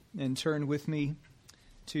and turn with me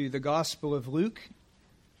to the Gospel of Luke.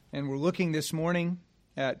 And we're looking this morning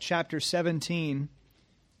at chapter 17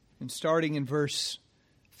 and starting in verse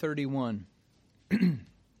 31.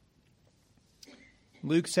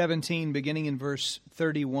 Luke 17, beginning in verse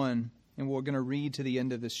 31, and we're going to read to the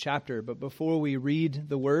end of this chapter. But before we read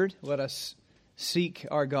the word, let us seek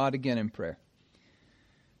our God again in prayer.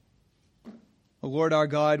 O Lord our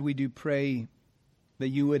God, we do pray that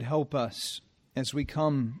you would help us as we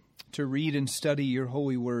come to read and study your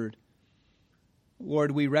holy word.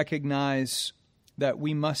 Lord, we recognize that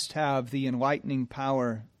we must have the enlightening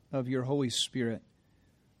power of your Holy Spirit.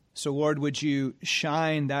 So, Lord, would you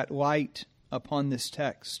shine that light upon this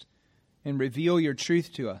text and reveal your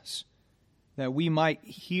truth to us, that we might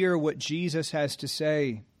hear what Jesus has to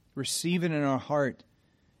say, receive it in our heart,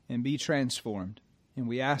 and be transformed. And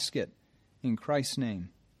we ask it in Christ's name.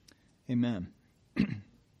 Amen.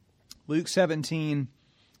 Luke 17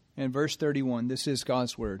 and verse 31, this is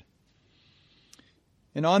God's word.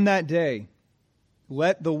 And on that day,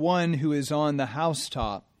 let the one who is on the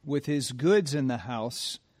housetop with his goods in the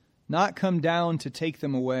house not come down to take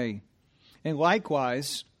them away. And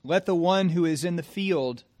likewise, let the one who is in the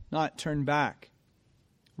field not turn back.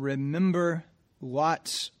 Remember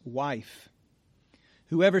Lot's wife.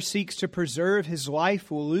 Whoever seeks to preserve his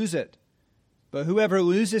life will lose it, but whoever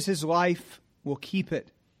loses his life will keep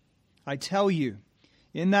it. I tell you,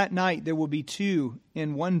 in that night there will be two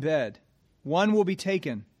in one bed. One will be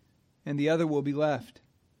taken, and the other will be left.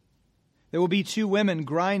 There will be two women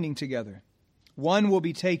grinding together. One will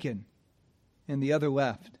be taken, and the other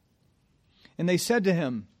left. And they said to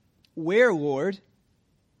him, Where, Lord?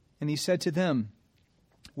 And he said to them,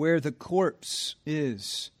 Where the corpse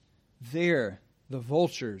is, there the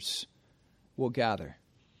vultures will gather.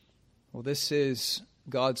 Well, this is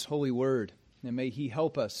God's holy word, and may he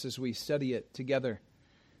help us as we study it together.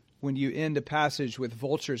 When you end a passage with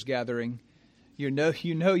vultures gathering, you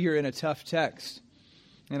know you're in a tough text.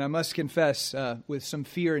 And I must confess, with some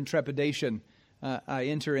fear and trepidation, I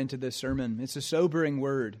enter into this sermon. It's a sobering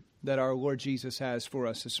word that our Lord Jesus has for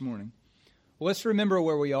us this morning. Well, let's remember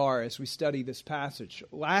where we are as we study this passage.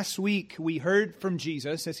 Last week, we heard from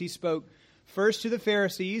Jesus as he spoke first to the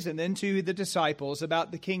Pharisees and then to the disciples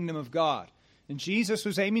about the kingdom of God. And Jesus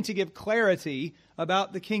was aiming to give clarity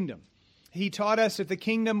about the kingdom. He taught us that the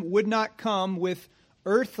kingdom would not come with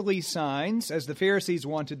earthly signs, as the Pharisees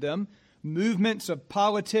wanted them, movements of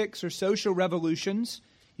politics or social revolutions.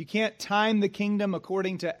 You can't time the kingdom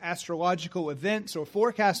according to astrological events or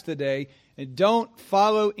forecast the day, and don't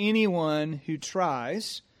follow anyone who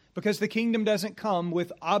tries, because the kingdom doesn't come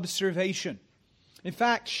with observation. In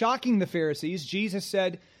fact, shocking the Pharisees, Jesus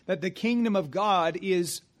said that the kingdom of God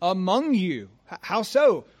is among you. How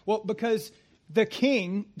so? Well, because the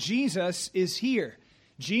King, Jesus, is here.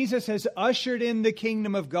 Jesus has ushered in the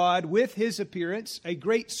kingdom of God with his appearance, a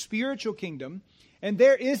great spiritual kingdom, and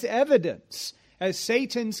there is evidence as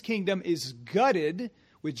Satan's kingdom is gutted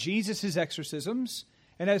with Jesus' exorcisms,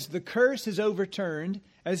 and as the curse is overturned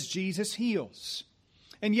as Jesus heals.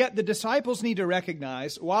 And yet the disciples need to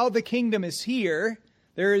recognize, while the kingdom is here,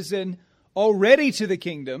 there is an already to the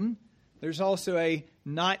kingdom, there's also a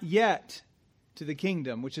not yet to the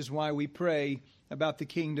kingdom, which is why we pray about the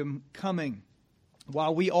kingdom coming.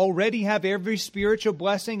 While we already have every spiritual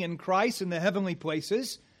blessing in Christ in the heavenly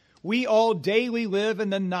places, we all daily live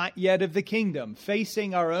in the not yet of the kingdom,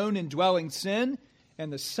 facing our own indwelling sin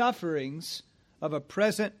and the sufferings of a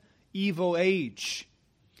present evil age.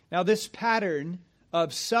 Now, this pattern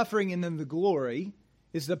of suffering and then the glory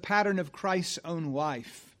is the pattern of Christ's own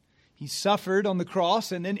life. He suffered on the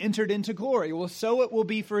cross and then entered into glory. Well, so it will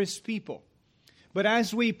be for his people. But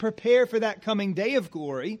as we prepare for that coming day of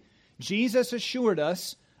glory, Jesus assured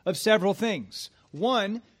us of several things.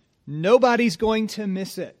 One, nobody's going to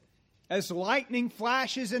miss it. As lightning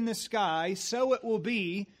flashes in the sky, so it will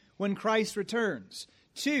be when Christ returns.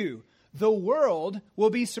 Two, the world will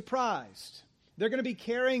be surprised. They're going to be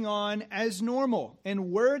carrying on as normal,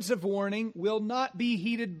 and words of warning will not be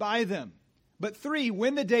heeded by them. But three,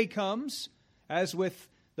 when the day comes, as with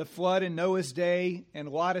the flood in Noah's day and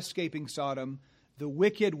Lot escaping Sodom, the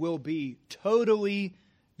wicked will be totally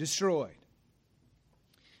destroyed.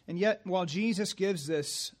 And yet, while Jesus gives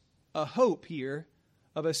this a hope here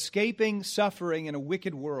of escaping suffering in a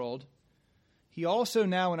wicked world, he also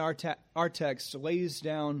now in our text lays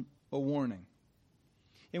down a warning.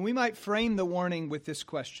 And we might frame the warning with this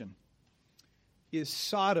question: is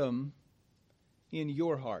Sodom in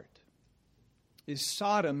your heart? Is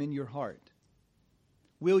Sodom in your heart?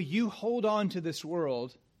 Will you hold on to this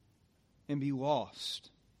world and be lost?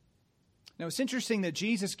 Now, it's interesting that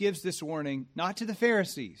Jesus gives this warning not to the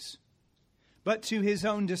Pharisees, but to his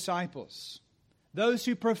own disciples. Those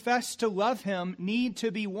who profess to love him need to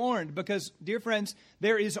be warned because, dear friends,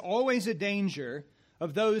 there is always a danger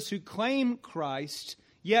of those who claim Christ,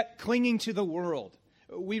 yet clinging to the world.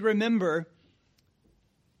 We remember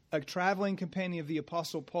a traveling companion of the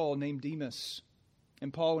Apostle Paul named Demas.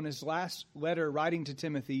 And Paul, in his last letter writing to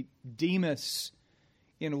Timothy, Demas,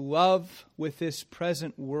 in love with this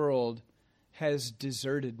present world, has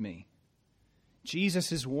deserted me.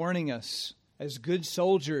 Jesus is warning us as good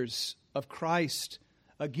soldiers of Christ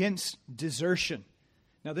against desertion.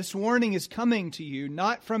 Now, this warning is coming to you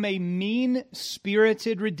not from a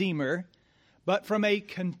mean-spirited Redeemer, but from a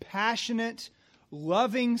compassionate,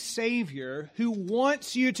 loving Savior who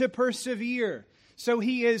wants you to persevere. So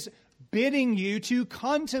he is bidding you to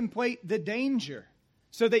contemplate the danger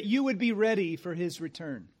so that you would be ready for his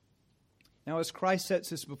return. Now, as Christ sets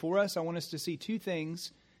this before us, I want us to see two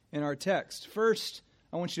things in our text. First,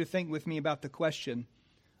 I want you to think with me about the question,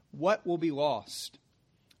 what will be lost?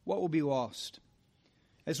 What will be lost?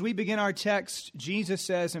 As we begin our text, Jesus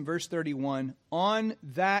says in verse 31, on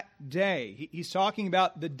that day, he's talking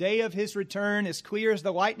about the day of his return, as clear as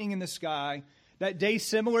the lightning in the sky, that day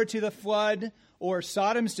similar to the flood or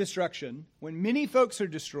Sodom's destruction, when many folks are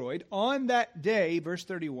destroyed. On that day, verse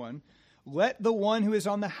 31, let the one who is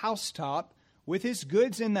on the housetop with his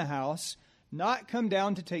goods in the house not come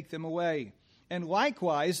down to take them away. And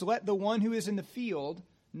likewise, let the one who is in the field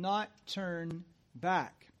not turn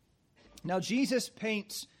back. Now, Jesus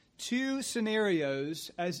paints two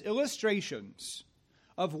scenarios as illustrations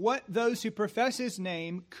of what those who profess his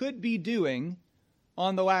name could be doing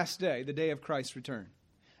on the last day, the day of Christ's return.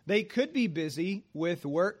 They could be busy with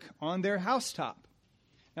work on their housetop.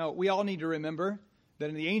 Now, we all need to remember that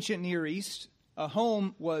in the ancient Near East, a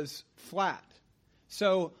home was flat.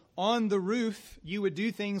 So on the roof, you would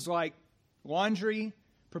do things like laundry,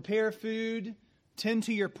 prepare food, tend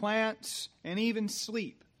to your plants, and even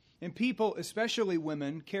sleep. And people, especially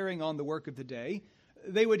women, carrying on the work of the day,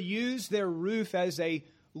 they would use their roof as a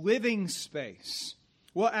living space.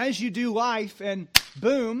 Well, as you do life, and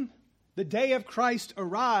boom, the day of Christ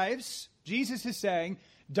arrives, Jesus is saying,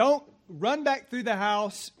 don't run back through the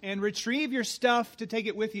house and retrieve your stuff to take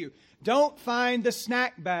it with you. Don't find the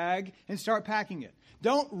snack bag and start packing it.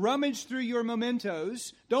 Don't rummage through your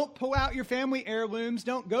mementos. Don't pull out your family heirlooms.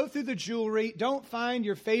 Don't go through the jewelry. Don't find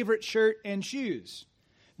your favorite shirt and shoes.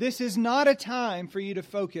 This is not a time for you to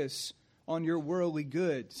focus on your worldly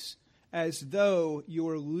goods as though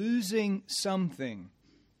you're losing something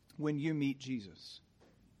when you meet Jesus.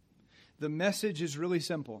 The message is really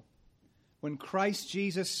simple. When Christ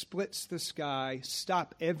Jesus splits the sky,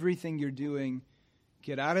 stop everything you're doing,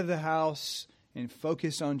 get out of the house, and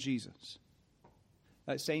focus on Jesus.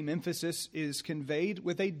 That same emphasis is conveyed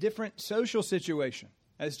with a different social situation,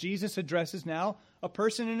 as Jesus addresses now a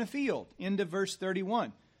person in a field, into verse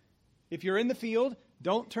 31. If you're in the field,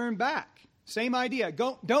 don't turn back. Same idea.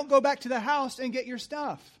 Don't go back to the house and get your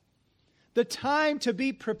stuff. The time to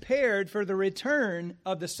be prepared for the return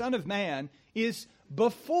of the Son of Man is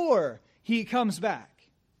before he comes back,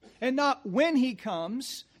 and not when he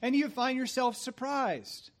comes and you find yourself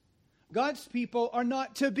surprised. God's people are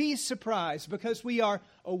not to be surprised because we are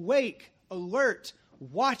awake, alert,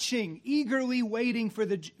 watching, eagerly waiting for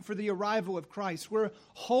the arrival of Christ. We're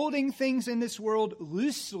holding things in this world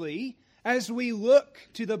loosely as we look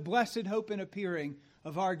to the blessed hope and appearing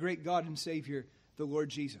of our great God and Savior, the Lord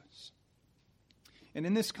Jesus. And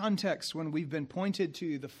in this context, when we've been pointed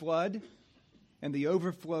to the flood and the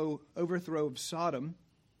overthrow of Sodom,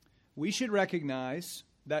 we should recognize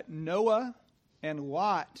that Noah and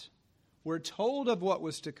Lot were told of what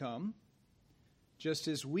was to come, just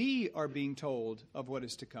as we are being told of what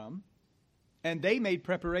is to come, and they made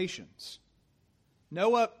preparations.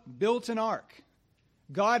 Noah built an ark.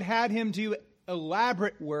 God had him do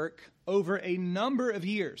elaborate work over a number of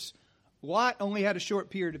years. Lot only had a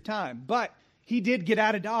short period of time, but he did get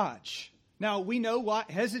out of Dodge. Now, we know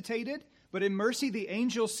Lot hesitated, but in mercy the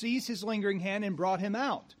angel seized his lingering hand and brought him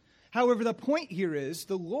out. However, the point here is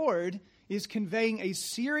the Lord is conveying a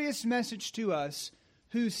serious message to us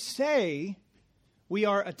who say we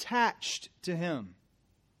are attached to him.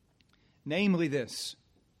 Namely this: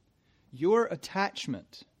 your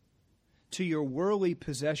attachment to your worldly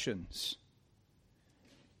possessions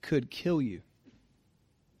could kill you.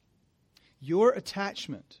 Your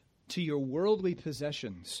attachment to your worldly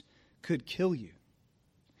possessions could kill you.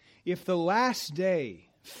 If the last day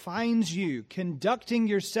finds you conducting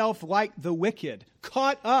yourself like the wicked,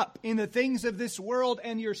 caught up in the things of this world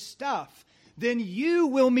and your stuff, then you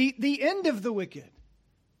will meet the end of the wicked.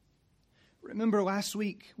 Remember last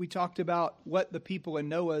week we talked about what the people in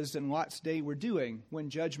Noah's and Lot's day were doing when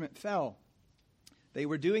judgment fell. They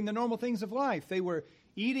were doing the normal things of life. They were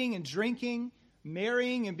eating and drinking,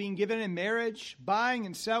 marrying and being given in marriage, buying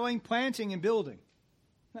and selling, planting and building.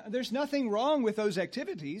 Now, there's nothing wrong with those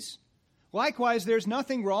activities. Likewise, there's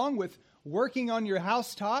nothing wrong with working on your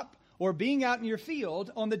housetop or being out in your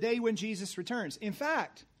field on the day when Jesus returns. In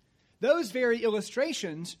fact, those very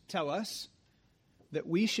illustrations tell us that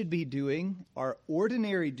we should be doing our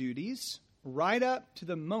ordinary duties right up to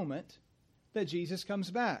the moment that Jesus comes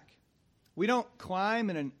back. We don't climb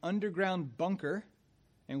in an underground bunker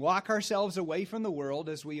and lock ourselves away from the world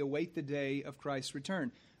as we await the day of Christ's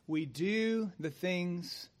return. We do the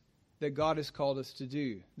things that God has called us to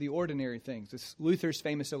do, the ordinary things. It's Luther's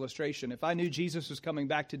famous illustration. If I knew Jesus was coming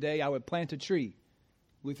back today, I would plant a tree,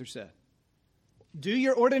 Luther said. Do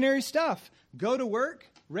your ordinary stuff. Go to work,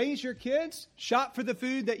 raise your kids, shop for the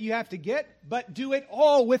food that you have to get, but do it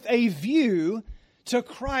all with a view to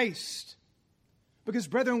Christ. Because,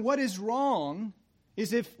 brethren, what is wrong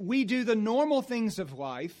is if we do the normal things of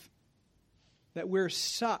life, that we're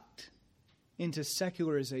sucked into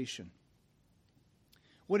secularization.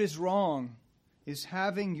 What is wrong is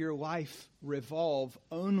having your life revolve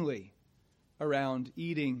only around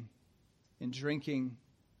eating and drinking,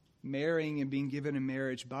 marrying and being given in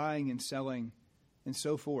marriage, buying and selling, and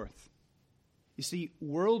so forth. You see,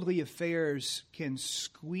 worldly affairs can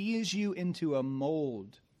squeeze you into a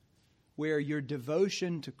mold where your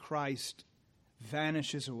devotion to Christ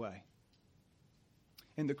vanishes away.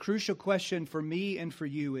 And the crucial question for me and for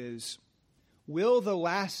you is, will the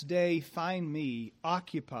last day find me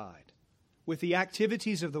occupied with the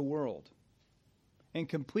activities of the world and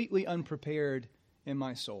completely unprepared in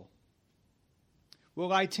my soul?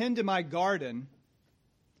 Will I tend to my garden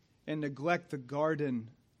and neglect the garden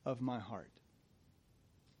of my heart?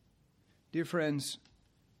 Dear friends,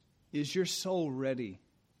 is your soul ready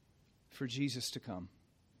for Jesus to come?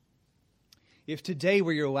 If today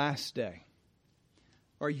were your last day,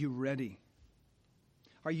 are you ready?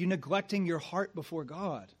 Are you neglecting your heart before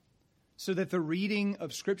God so that the reading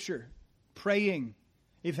of Scripture, praying,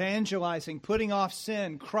 evangelizing, putting off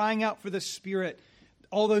sin, crying out for the Spirit,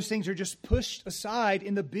 all those things are just pushed aside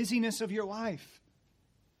in the busyness of your life?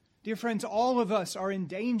 Dear friends, all of us are in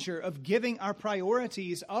danger of giving our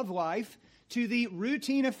priorities of life to the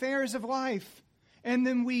routine affairs of life. And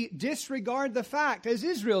then we disregard the fact, as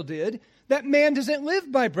Israel did, that man doesn't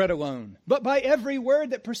live by bread alone, but by every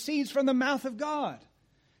word that proceeds from the mouth of God.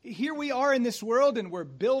 Here we are in this world, and we're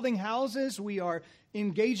building houses. We are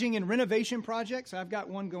engaging in renovation projects. I've got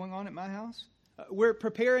one going on at my house. We're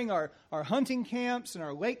preparing our hunting camps and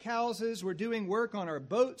our lake houses. We're doing work on our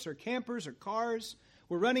boats or campers or cars.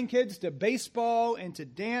 We're running kids to baseball and to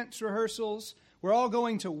dance rehearsals. We're all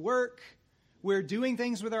going to work. We're doing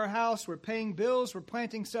things with our house. We're paying bills. We're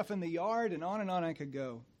planting stuff in the yard, and on I could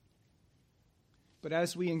go. But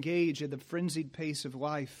as we engage at the frenzied pace of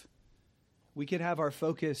life, we could have our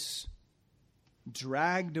focus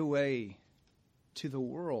dragged away to the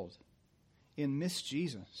world and miss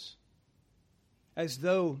Jesus. As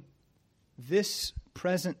though this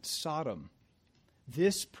present Sodom,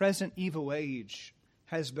 this present evil age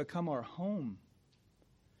has become our home.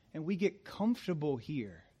 And we get comfortable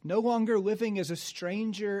here, no longer living as a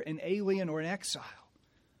stranger, an alien, or an exile.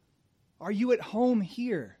 Are you at home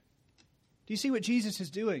here? Do you see what Jesus is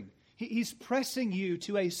doing? He's pressing you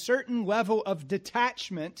to a certain level of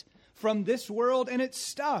detachment from this world and its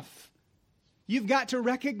stuff. You've got to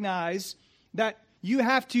recognize that you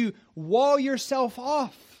have to wall yourself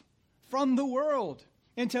off from the world.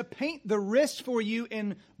 And to paint the risk for you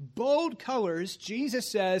in bold colors,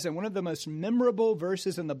 Jesus says, in one of the most memorable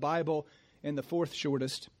verses in the Bible, and the fourth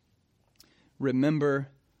shortest, remember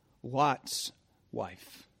Lot's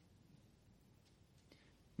wife.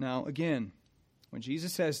 Now, again, when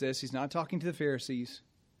Jesus says this, he's not talking to the Pharisees.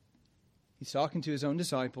 He's talking to his own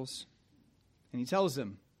disciples. And he tells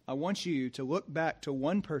them, I want you to look back to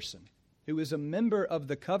one person who was a member of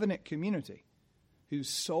the covenant community, whose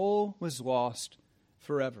soul was lost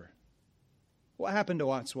forever. What happened to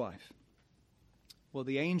Lot's wife? Well,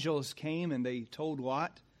 the angels came and they told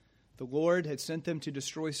Lot the Lord had sent them to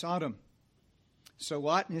destroy Sodom. So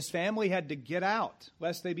Lot and his family had to get out,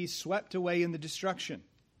 lest they be swept away in the destruction.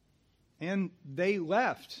 And they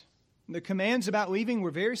left. The commands about leaving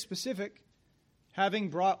were very specific. Having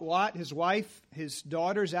brought Lot, his wife, his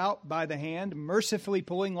daughters out by the hand, mercifully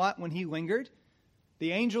pulling Lot when he lingered,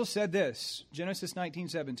 the angel said this, Genesis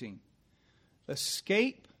 19:17,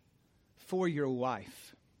 escape for your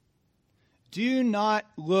life. Do not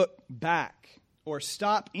look back or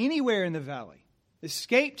stop anywhere in the valley.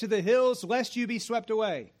 Escape to the hills lest you be swept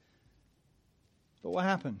away. But what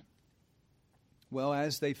happened? Well,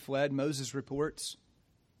 as they fled, Moses reports,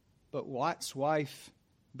 but Lot's wife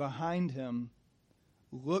behind him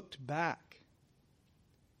looked back,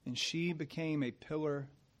 and she became a pillar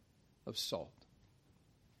of salt.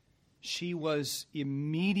 She was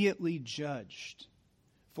immediately judged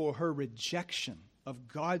for her rejection of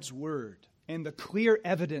God's word and the clear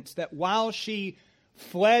evidence that while she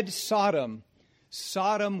fled Sodom,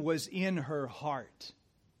 Sodom was in her heart.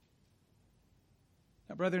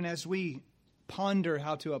 Now, brethren, as we ponder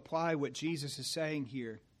how to apply what Jesus is saying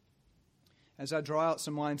here, as I draw out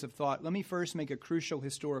some lines of thought, let me first make a crucial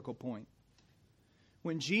historical point.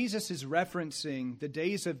 When Jesus is referencing the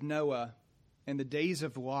days of Noah and the days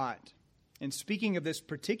of Lot, and speaking of this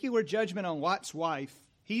particular judgment on Lot's wife,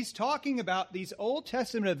 he's talking about these Old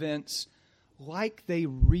Testament events like they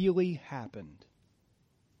really happened.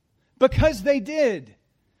 Because they did.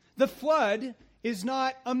 The flood is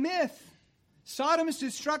not a myth. Sodom's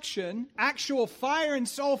destruction, actual fire and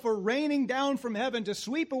sulfur raining down from heaven to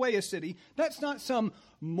sweep away a city, that's not some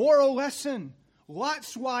moral lesson.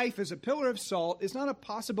 Lot's wife as a pillar of salt is not a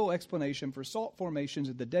possible explanation for salt formations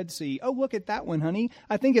at the Dead Sea. Oh, look at that one, honey.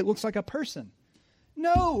 I think it looks like a person.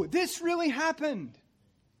 No, this really happened.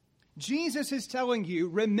 Jesus is telling you,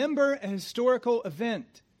 remember a historical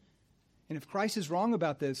event. And if Christ is wrong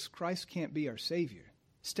about this, Christ can't be our Savior.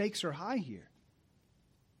 Stakes are high here.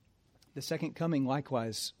 The second coming,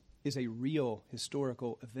 likewise, is a real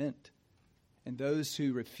historical event. And those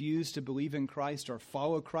who refuse to believe in Christ or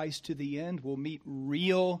follow Christ to the end will meet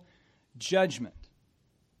real judgment.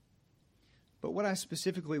 But what I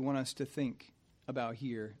specifically want us to think about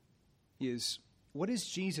here is, what is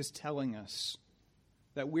Jesus telling us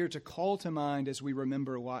that we're to call to mind as we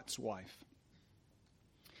remember Lot's wife?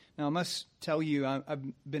 Now, I must tell you, I've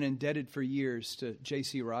been indebted for years to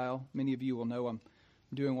J.C. Ryle. Many of you will know I'm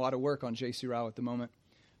doing a lot of work on J.C. Ryle at the moment.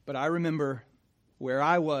 But I remember where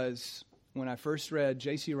I was when I first read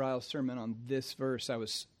J.C. Ryle's sermon on this verse. I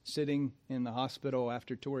was sitting in the hospital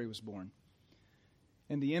after Tori was born.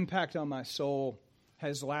 And the impact on my soul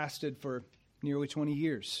has lasted for nearly 20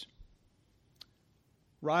 years.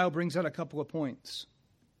 Ryle brings out a couple of points.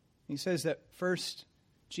 He says that first,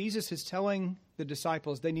 Jesus is telling the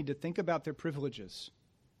disciples they need to think about their privileges,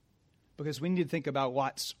 because we need to think about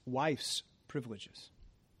Lot's wife's privileges.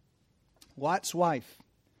 Lot's wife,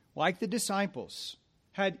 like the disciples,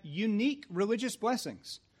 had unique religious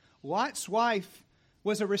blessings. Lot's wife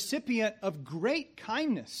was a recipient of great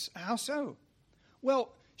kindness. How so?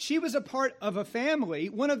 Well, she was a part of a family,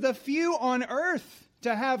 one of the few on earth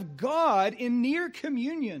to have God in near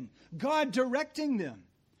communion, God directing them.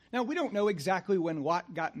 Now, we don't know exactly when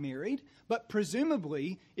Lot got married, but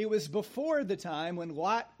presumably it was before the time when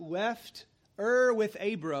Lot left Ur with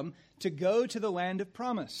Abram to go to the land of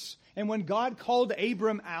promise. And when God called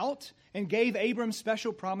Abram out and gave Abram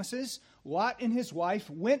special promises, Lot and his wife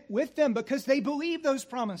went with them because they believed those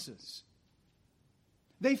promises.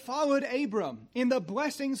 They followed Abram in the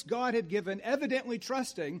blessings God had given, evidently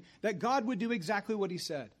trusting that God would do exactly what he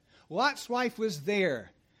said. Lot's wife was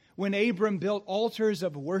there when Abram built altars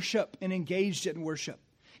of worship and engaged in worship.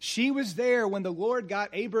 She was there when the Lord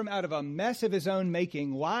got Abram out of a mess of his own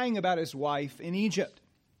making, lying about his wife in Egypt.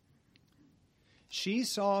 She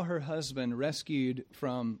saw her husband rescued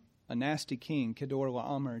from a nasty king,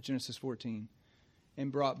 Kedorlaomer, Genesis 14,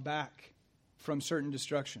 and brought back from certain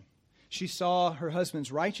destruction. She saw her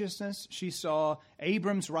husband's righteousness. She saw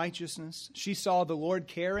Abram's righteousness. She saw the Lord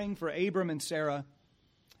caring for Abram and Sarah.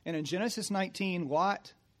 And in Genesis 19,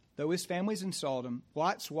 Lot, though his family's in Sodom,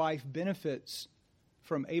 Lot's wife benefits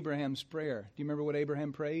from Abraham's prayer. Do you remember what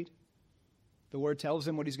Abraham prayed? The Lord tells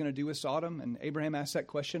him what he's going to do with Sodom, and Abraham asks that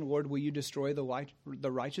question, Lord, will you destroy the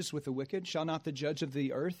righteous with the wicked? Shall not the judge of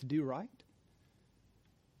the earth do right?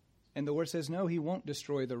 And the Lord says, no, he won't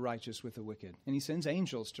destroy the righteous with the wicked. And he sends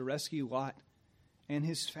angels to rescue Lot and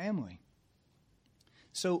his family.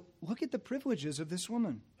 So look at the privileges of this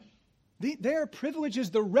woman. They are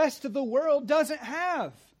privileges the rest of the world doesn't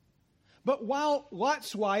have. But while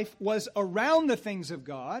Lot's wife was around the things of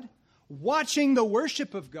God, watching the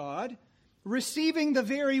worship of God, receiving the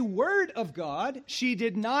very word of God, she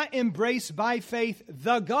did not embrace by faith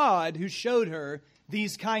the God who showed her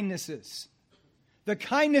these kindnesses. The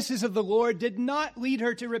kindnesses of the Lord did not lead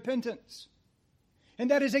her to repentance.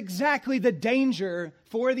 And that is exactly the danger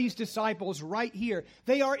for these disciples right here.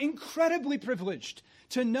 They are incredibly privileged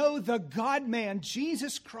to know the God-man,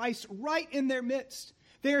 Jesus Christ, right in their midst.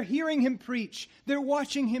 They're hearing him preach. They're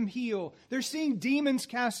watching him heal. They're seeing demons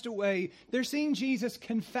cast away. They're seeing Jesus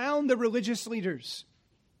confound the religious leaders.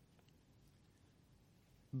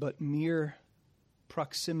 but mere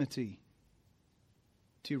proximity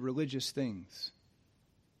to religious things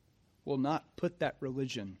will not put that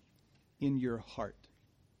religion in your heart.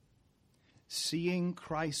 Seeing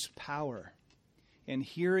Christ's power and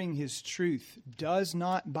hearing His truth does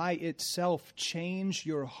not by itself change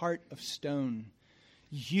your heart of stone.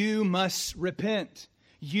 You must repent.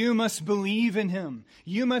 You must believe in Him.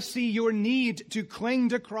 You must see your need to cling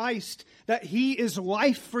to Christ, that He is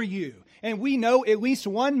life for you. And we know at least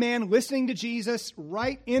one man listening to Jesus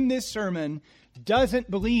right in this sermon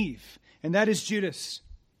doesn't believe, and that is Judas.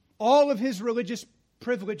 All of his religious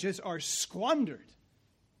privileges are squandered.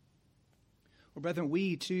 Well, brethren,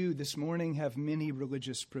 we too this morning have many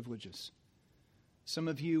religious privileges. Some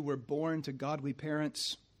of you were born to godly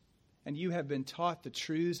parents, and you have been taught the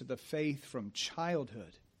truths of the faith from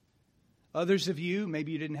childhood. Others of you,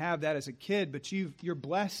 maybe you didn't have that as a kid, but you're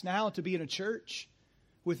blessed now to be in a church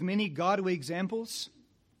with many godly examples.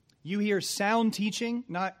 You hear sound teaching,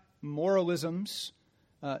 not moralisms,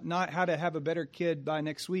 not how to have a better kid by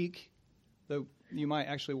next week, though you might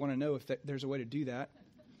actually want to know if there's a way to do that.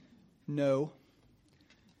 No.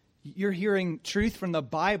 You're hearing truth from the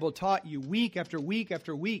Bible taught you week after week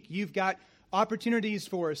after week. You've got opportunities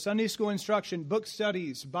for Sunday school instruction, book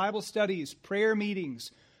studies, Bible studies, prayer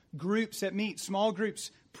meetings, groups that meet, small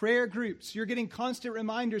groups, prayer groups. You're getting constant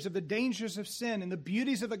reminders of the dangers of sin and the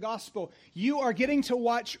beauties of the gospel. You are getting to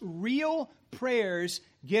watch real prayers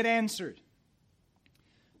get answered.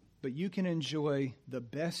 But you can enjoy the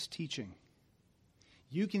best teaching.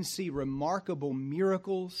 You can see remarkable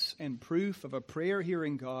miracles and proof of a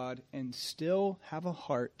prayer-hearing God and still have a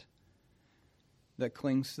heart that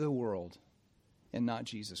clings to the world and not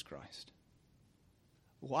Jesus Christ.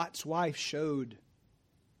 Lot's wife showed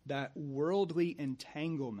that worldly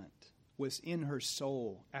entanglement was in her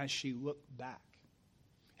soul as she looked back.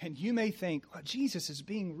 And you may think, oh, Jesus is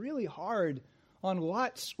being really hard on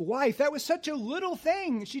Lot's wife. That was such a little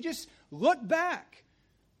thing. She just looked back.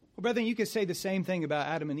 Well, brethren, you could say the same thing about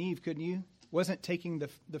Adam and Eve, couldn't you? Wasn't taking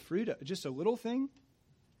the fruit just a little thing?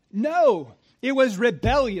 No, it was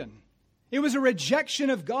rebellion. It was a rejection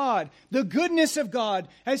of God, the goodness of God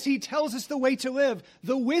as He tells us the way to live,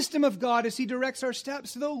 the wisdom of God as He directs our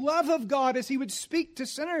steps, the love of God as He would speak to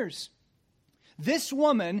sinners. This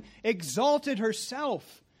woman exalted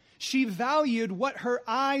herself. She valued what her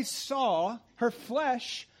eyes saw, her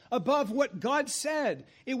flesh, above what God said.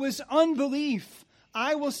 It was unbelief.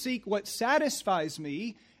 I will seek what satisfies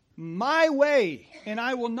me, my way, and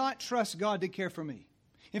I will not trust God to care for me.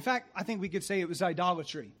 In fact, I think we could say it was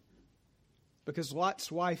idolatry. Because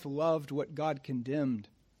Lot's wife loved what God condemned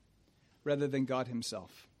rather than God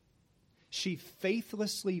Himself. She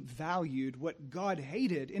faithlessly valued what God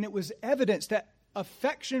hated, and it was evidence that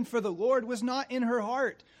affection for the Lord was not in her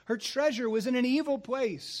heart. Her treasure was in an evil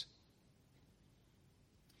place.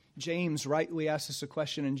 James rightly asks us a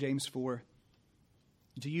question in James 4.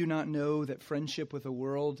 Do you not know that friendship with the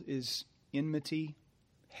world is enmity,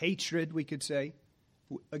 hatred, we could say,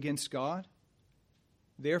 against God?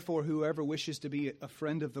 Therefore, whoever wishes to be a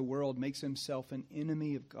friend of the world makes himself an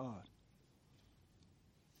enemy of God.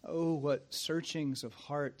 Oh, what searchings of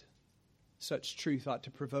heart such truth ought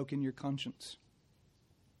to provoke in your conscience.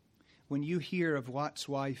 When you hear of Lot's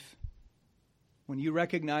wife, when you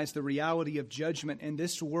recognize the reality of judgment in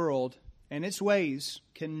this world and its ways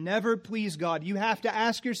can never please God, you have to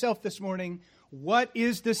ask yourself this morning, what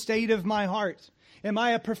is the state of my heart? Am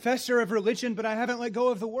I a professor of religion, but I haven't let go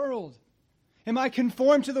of the world? Am I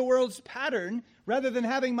conformed to the world's pattern rather than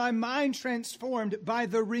having my mind transformed by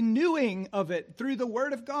the renewing of it through the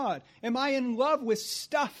Word of God? Am I in love with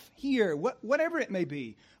stuff here, whatever it may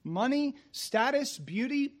be? Money, status,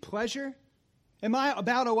 beauty, pleasure? Am I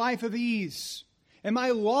about a life of ease? Am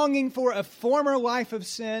I longing for a former life of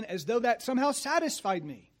sin as though that somehow satisfied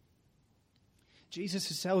me?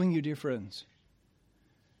 Jesus is telling you, dear friends,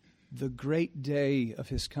 the great day of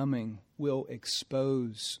His coming will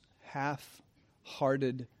expose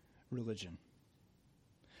half-hearted religion.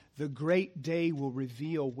 The great day will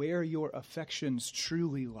reveal where your affections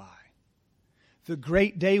truly lie. The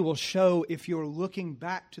great day will show if you're looking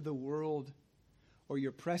back to the world or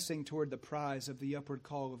you're pressing toward the prize of the upward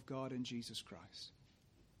call of God in Jesus Christ.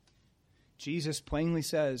 Jesus plainly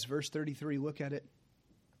says, verse 33, look at it.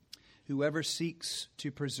 Whoever seeks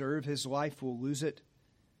to preserve his life will lose it,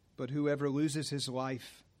 but whoever loses his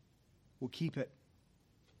life will keep it.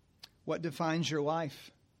 What defines your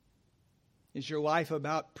life? Is your life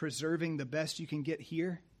about preserving the best you can get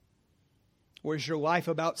here? Or is your life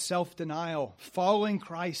about self-denial, following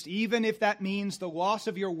Christ, even if that means the loss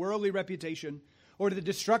of your worldly reputation, or the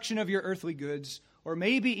destruction of your earthly goods, or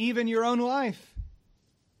maybe even your own life?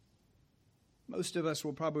 Most of us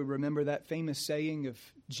will probably remember that famous saying of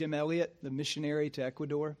Jim Elliot, the missionary to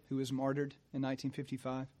Ecuador, who was martyred in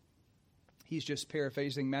 1955. He's just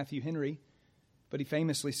paraphrasing Matthew Henry, but he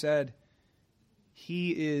famously said,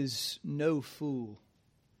 "He is no fool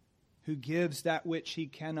who gives that which he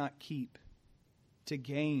cannot keep to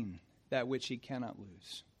gain that which he cannot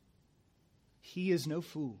lose." He is no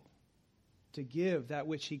fool to give that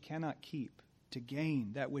which he cannot keep to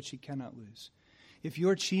gain that which he cannot lose. If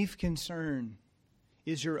your chief concern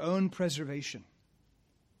is your own preservation,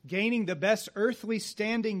 gaining the best earthly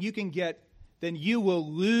standing you can get, then you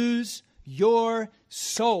will lose your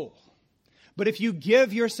soul. But if you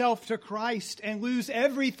give yourself to Christ and lose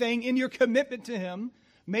everything in your commitment to Him,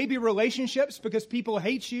 maybe relationships because people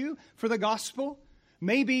hate you for the gospel,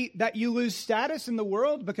 maybe that you lose status in the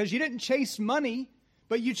world because you didn't chase money,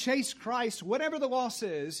 but you chase Christ, whatever the loss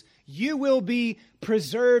is, you will be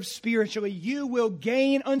preserved spiritually. You will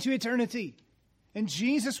gain unto eternity. And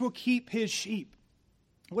Jesus will keep His sheep.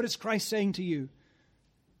 What is Christ saying to you?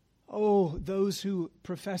 Oh, those who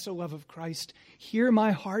profess a love of Christ, hear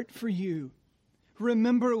my heart for you.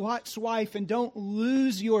 Remember Lot's wife and don't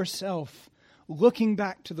lose yourself looking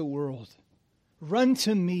back to the world. Run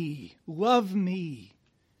to me. Love me.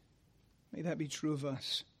 May that be true of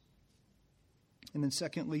us. And then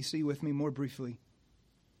secondly, see with me more briefly,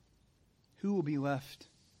 who will be left?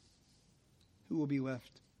 Who will be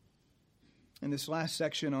left? In this last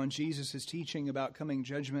section on Jesus' teaching about coming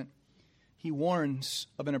judgment, He warns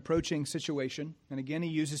of an approaching situation. And again, He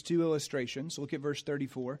uses two illustrations. Look at verse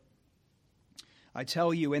 34. I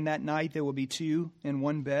tell you, in that night there will be two in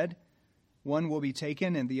one bed. One will be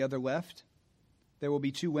taken and the other left. There will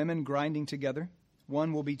be two women grinding together.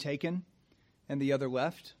 One will be taken and the other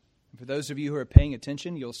left. And for those of you who are paying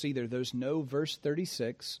attention, you'll see there's no verse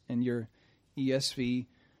 36 in your ESV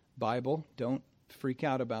Bible. Don't freak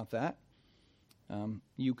out about that.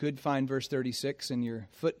 You could find verse 36 in your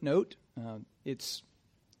footnote. It's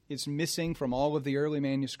missing from all of the early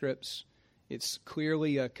manuscripts. It's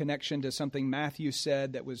clearly a connection to something Matthew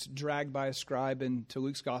said that was dragged by a scribe into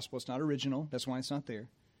Luke's gospel. It's not original. That's why it's not there.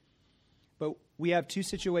 But we have two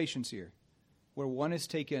situations here where one is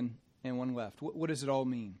taken and one left. What does it all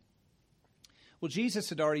mean? Well, Jesus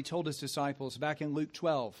had already told His disciples back in Luke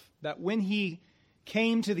 12 that when He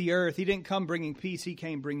came to the earth, He didn't come bringing peace, He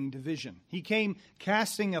came bringing division. He came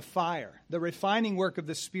casting a fire, the refining work of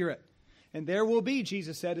the Spirit. And there will be,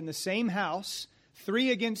 Jesus said, in the same house, 3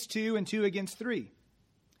 against 2 and 2 against 3.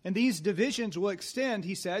 And these divisions will extend,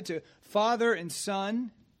 He said, to father and son,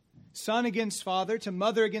 son against father, to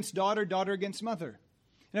mother against daughter, daughter against mother.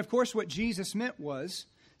 And of course, what Jesus meant was,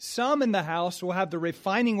 some in the house will have the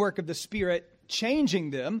refining work of the Spirit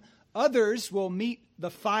changing them. Others will meet the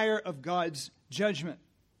fire of God's judgment.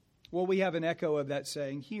 Well, we have an echo of that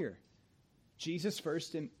saying here. Jesus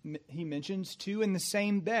first, He mentions 2 in the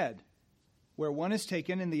same bed, where one is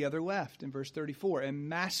taken and the other left in verse 34. And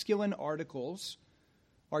masculine articles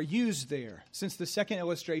are used there. Since the second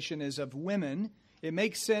illustration is of women, it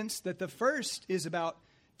makes sense that the first is about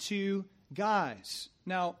 2 guys.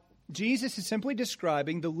 Now, Jesus is simply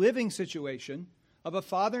describing the living situation of a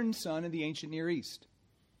father and son in the ancient Near East.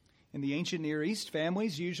 In the ancient Near East,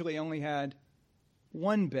 families usually only had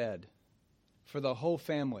one bed for the whole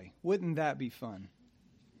family. Wouldn't that be fun?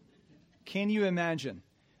 Can you imagine?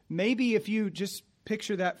 Maybe if you just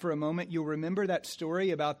picture that for a moment, you'll remember that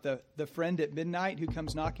story about the friend at midnight who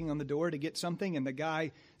comes knocking on the door to get something, and the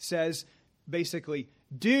guy says, basically,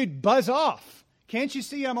 dude, buzz off. Can't you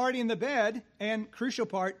see I'm already in the bed? And crucial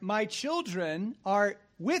part, my children are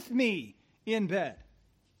with me in bed.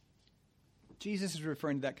 Jesus is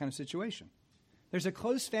referring to that kind of situation. There's a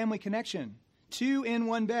close family connection, 2 in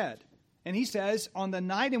one bed. And He says, on the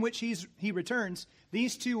night in which He returns,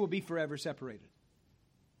 these 2 will be forever separated.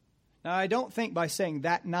 Now, I don't think by saying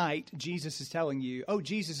that night, Jesus is telling you, oh,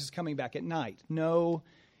 Jesus is coming back at night. No,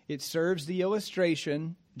 it serves the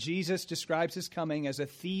illustration. Jesus describes His coming as a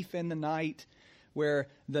thief in the night, where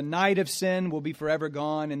the night of sin will be forever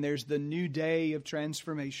gone, and there's the new day of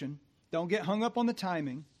transformation. Don't get hung up on the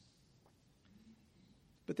timing.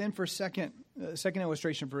 But then for second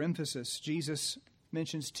illustration for emphasis, Jesus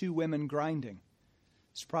mentions 2 women grinding.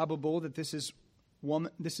 It's probable that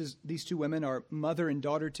these 2 women are mother and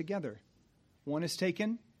daughter together. One is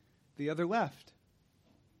taken, the other left.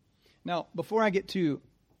 Now, before I get to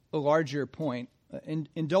a larger point,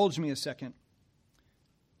 indulge me a second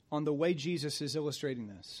on the way Jesus is illustrating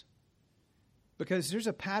this. Because there's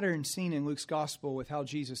a pattern seen in Luke's gospel with how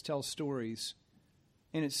Jesus tells stories,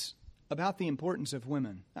 and it's about the importance of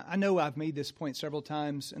women. I know I've made this point several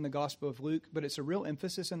times in the Gospel of Luke, but it's a real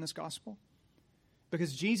emphasis in this gospel.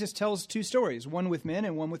 because Jesus tells two stories, one with men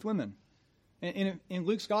and one with women. In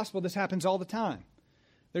Luke's gospel, this happens all the time.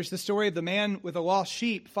 There's the story of the man with a lost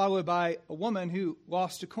sheep followed by a woman who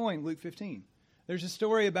lost a coin, Luke 15. There's a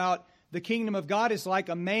story about the kingdom of God is like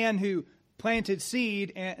a man who planted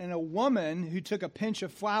seed and a woman who took a pinch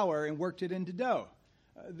of flour and worked it into dough.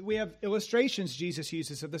 We have illustrations Jesus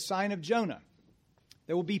uses of the sign of Jonah.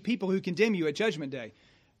 There will be people who condemn you at Judgment Day.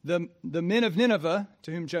 The men of Nineveh,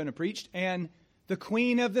 to whom Jonah preached, and the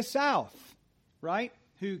queen of the south, right,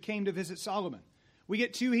 who came to visit Solomon. We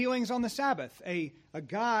get two healings on the Sabbath, a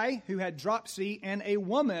guy who had dropsy and a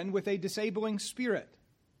woman with a disabling spirit.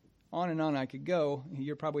 On and on I could go.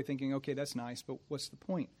 You're probably thinking, okay, that's nice, but what's the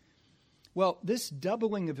point? Well, this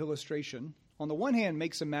doubling of illustration, on the one hand,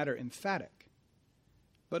 makes a matter emphatic.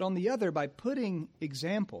 But on the other, by putting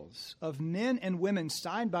examples of men and women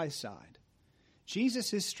side by side,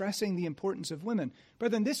 Jesus is stressing the importance of women.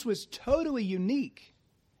 Brethren, this was totally unique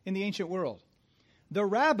in the ancient world. The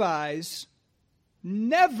rabbis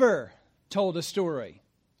never told a story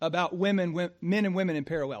about men and women in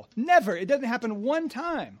parallel. Never. It doesn't happen one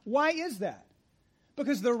time. Why is that?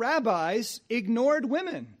 Because the rabbis ignored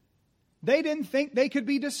women. They didn't think they could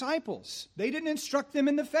be disciples. They didn't instruct them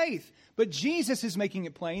in the faith. But Jesus is making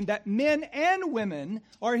it plain that men and women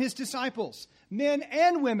are his disciples. Men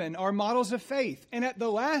and women are models of faith. And at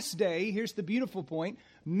the last day, here's the beautiful point,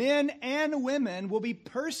 men and women will be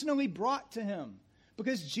personally brought to him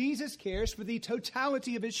because Jesus cares for the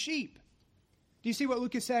totality of his sheep. Do you see what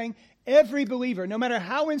Luke is saying? Every believer, no matter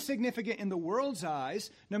how insignificant in the world's eyes,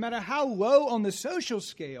 no matter how low on the social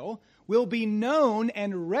scale, will be known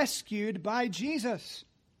and rescued by Jesus.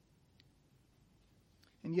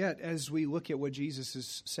 And yet, as we look at what Jesus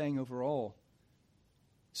is saying overall,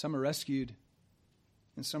 some are rescued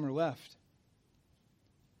and some are left.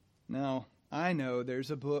 Now, I know there's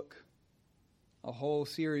a book, a whole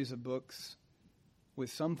series of books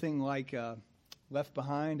with something like Left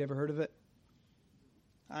Behind. Ever heard of it?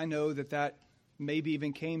 I know that maybe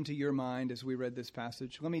even came to your mind as we read this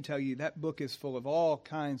passage. Let me tell you, that book is full of all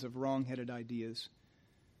kinds of wrong-headed ideas.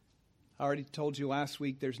 I already told you last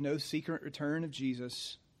week there's no secret return of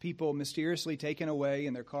Jesus. People mysteriously taken away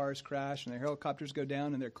and their cars crash and their helicopters go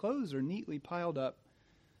down and their clothes are neatly piled up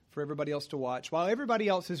for everybody else to watch while everybody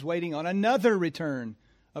else is waiting on another return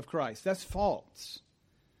of Christ. That's false.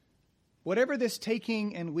 Whatever this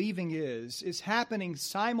taking and leaving is happening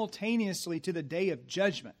simultaneously to the day of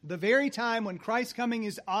judgment, the very time when Christ's coming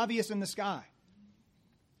is obvious in the sky.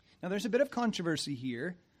 Now, there's a bit of controversy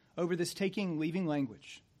here over this taking and leaving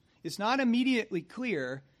language. It's not immediately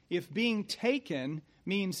clear if being taken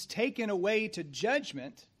means taken away to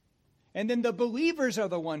judgment, and then the believers are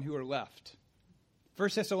the one who are left. 1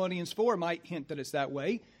 Thessalonians 4 might hint that it's that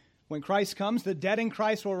way. When Christ comes, the dead in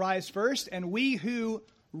Christ will rise first, and we who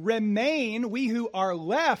remain, we who are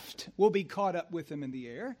left, will be caught up with him in the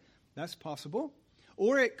air. That's possible.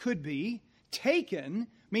 Or it could be taken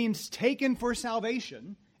means taken for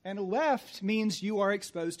salvation, and left means you are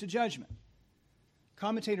exposed to judgment.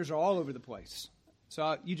 Commentators are all over the place.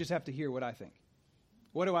 So you just have to hear what I think.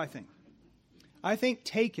 What do I think? I think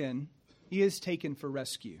taken is taken for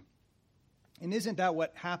rescue. And isn't that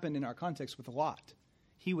what happened in our context with Lot?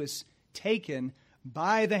 He was taken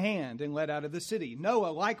by the hand and led out of the city.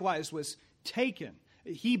 Noah likewise was taken.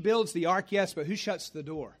 He builds the ark, yes, but who shuts the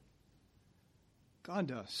door? God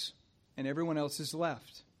does. And everyone else is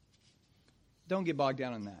left. Don't get bogged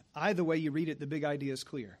down on that. Either way you read it, the big idea is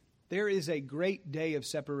clear. There is a great day of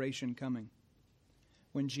separation coming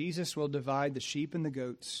when Jesus will divide the sheep and the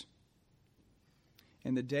goats.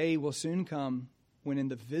 And the day will soon come when in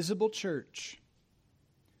the visible church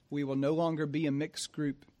we will no longer be a mixed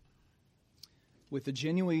group with the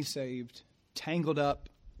genuinely saved tangled up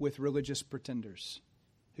with religious pretenders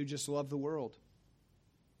who just love the world.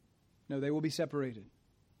 No, they will be separated.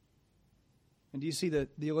 And do you see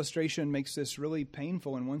that the illustration makes this really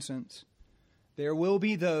painful in one sense? There will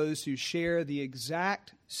be those who share the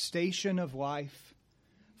exact station of life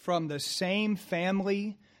from the same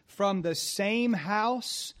family, from the same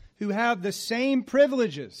house, who have the same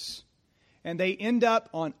privileges, and they end up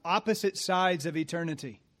on opposite sides of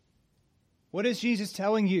eternity. What is Jesus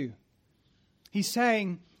telling you? He's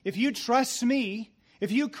saying, if you trust me,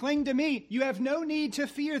 if you cling to me, you have no need to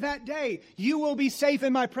fear that day. You will be safe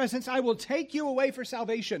in my presence. I will take you away for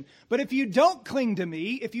salvation. But if you don't cling to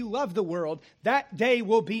me, if you love the world, that day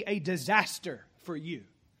will be a disaster for you.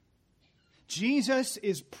 Jesus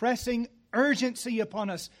is pressing urgency upon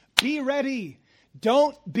us. Be ready.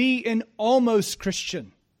 Don't be an almost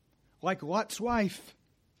Christian like Lot's wife.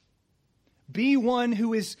 Be one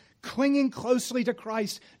who is clinging closely to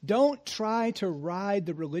Christ. Don't try to ride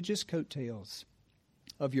the religious coattails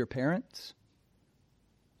of your parents,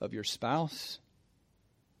 of your spouse,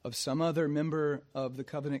 of some other member of the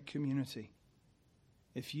covenant community.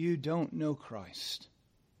 If you don't know Christ,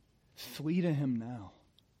 flee to him now.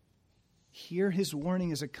 Hear his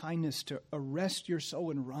warning as a kindness to arrest your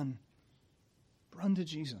soul and run. Run to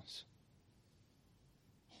Jesus.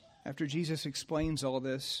 After Jesus explains all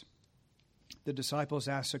this, the disciples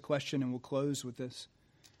ask a question, and we'll close with this.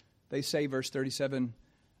 They say, verse 37,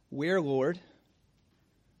 "Where, Lord?"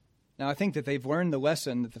 Now, I think that they've learned the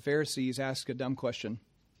lesson that the Pharisees ask a dumb question.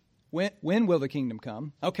 When will the kingdom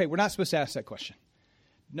come? Okay, we're not supposed to ask that question.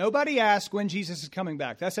 Nobody asks when Jesus is coming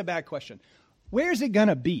back. That's a bad question. Where's it going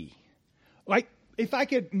to be? Like, if I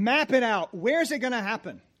could map it out, where's it going to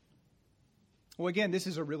happen? Well, again, this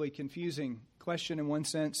is a really confusing question in one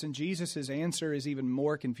sense, and Jesus' answer is even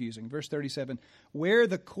more confusing. Verse 37, "Where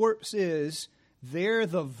the corpse is, there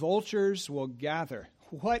the vultures will gather."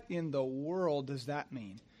 What in the world does that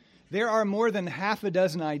mean? There are more than half a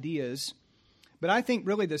dozen ideas, but I think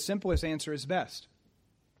really the simplest answer is best.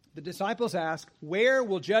 The disciples ask, "Where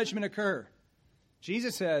will judgment occur?"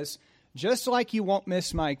 Jesus says, "Just like you won't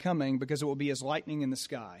miss my coming because it will be as lightning in the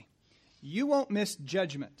sky, you won't miss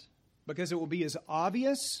judgment because it will be as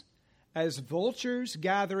obvious as vultures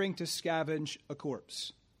gathering to scavenge a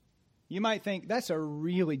corpse." You might think that's a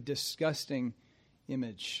really disgusting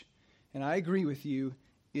image. And I agree with you,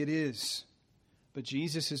 it is. But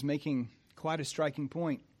Jesus is making quite a striking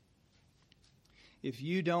point. If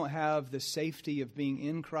you don't have the safety of being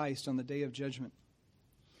in Christ on the day of judgment,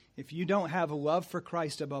 if you don't have a love for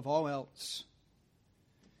Christ above all else,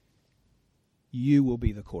 you will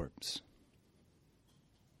be the corpse.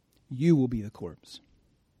 You will be the corpse.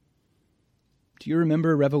 Do you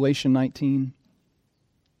remember Revelation 19?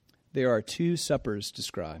 There are two suppers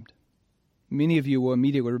described. Many of you will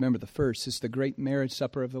immediately remember the first. It's the great marriage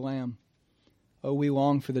supper of the Lamb. Oh, we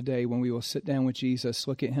long for the day when we will sit down with Jesus,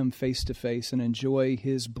 look at him face to face, and enjoy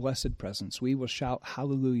his blessed presence. We will shout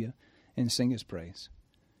hallelujah and sing his praise.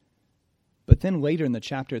 But then later in the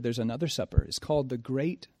chapter, there's another supper. It's called the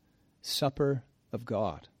Great Supper of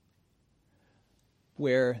God,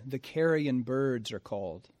 where the carrion birds are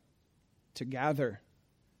called to gather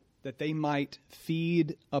that they might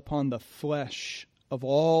feed upon the flesh of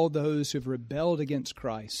all those who have rebelled against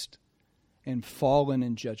Christ and fallen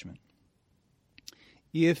in judgment.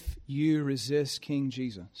 If you resist King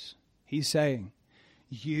Jesus, he's saying,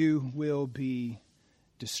 you will be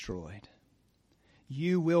destroyed.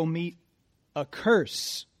 You will meet a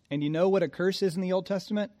curse. And you know what a curse is in the Old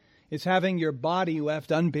Testament? It's having your body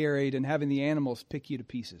left unburied and having the animals pick you to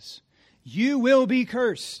pieces. You will be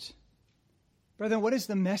cursed. Brethren, what is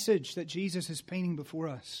the message that Jesus is painting before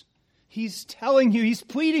us? He's telling you, he's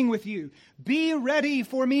pleading with you, be ready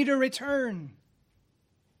for me to return.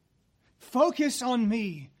 Focus on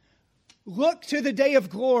me. Look to the day of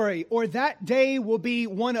glory, or that day will be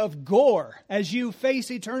one of gore as you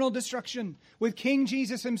face eternal destruction with King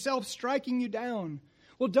Jesus himself striking you down.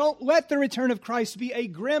 Well, don't let the return of Christ be a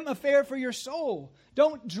grim affair for your soul.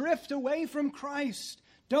 Don't drift away from Christ.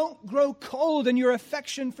 Don't grow cold in your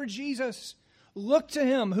affection for Jesus. Look to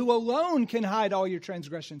him who alone can hide all your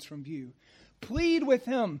transgressions from view. Plead with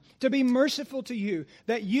him to be merciful to you,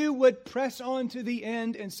 that you would press on to the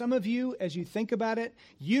end. And some of you, as you think about it,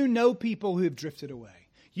 you know people who have drifted away.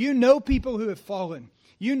 You know people who have fallen.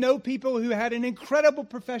 You know people who had an incredible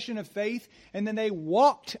profession of faith, and then they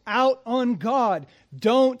walked out on God.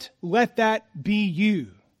 Don't let that be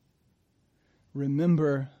you.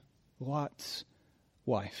 Remember Lot's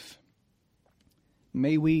wife.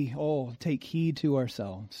 May we all take heed to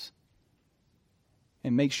ourselves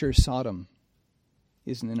and make sure Sodom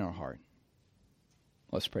isn't in our heart.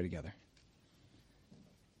 Let's pray together.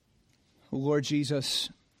 Lord Jesus,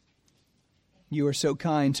 you are so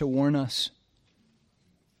kind to warn us.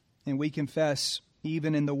 And we confess,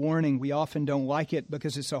 even in the warning, we often don't like it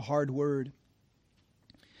because it's a hard word.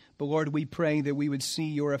 But Lord, we pray that we would see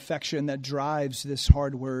your affection that drives this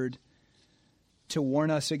hard word to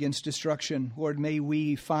warn us against destruction. Lord, may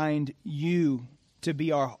we find you to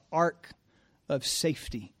be our ark of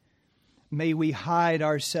safety. May we hide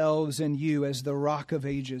ourselves in you as the rock of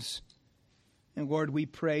ages. And Lord, we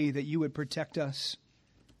pray that you would protect us.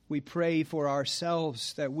 We pray for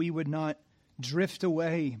ourselves that we would not drift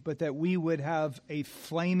away, but that we would have a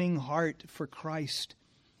flaming heart for Christ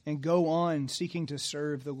and go on seeking to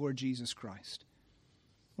serve the Lord Jesus Christ.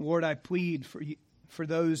 Lord, I plead for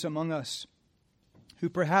those among us who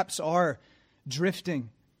perhaps are drifting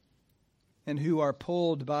and who are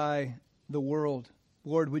pulled by the world.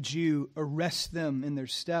 Lord, would you arrest them in their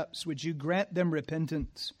steps? Would you grant them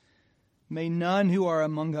repentance? May none who are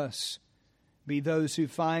among us be those who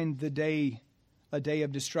find the day a day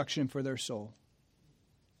of destruction for their soul.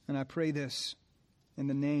 And I pray this in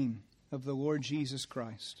the name of the Lord Jesus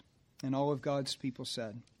Christ. And all of God's people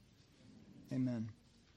said, Amen.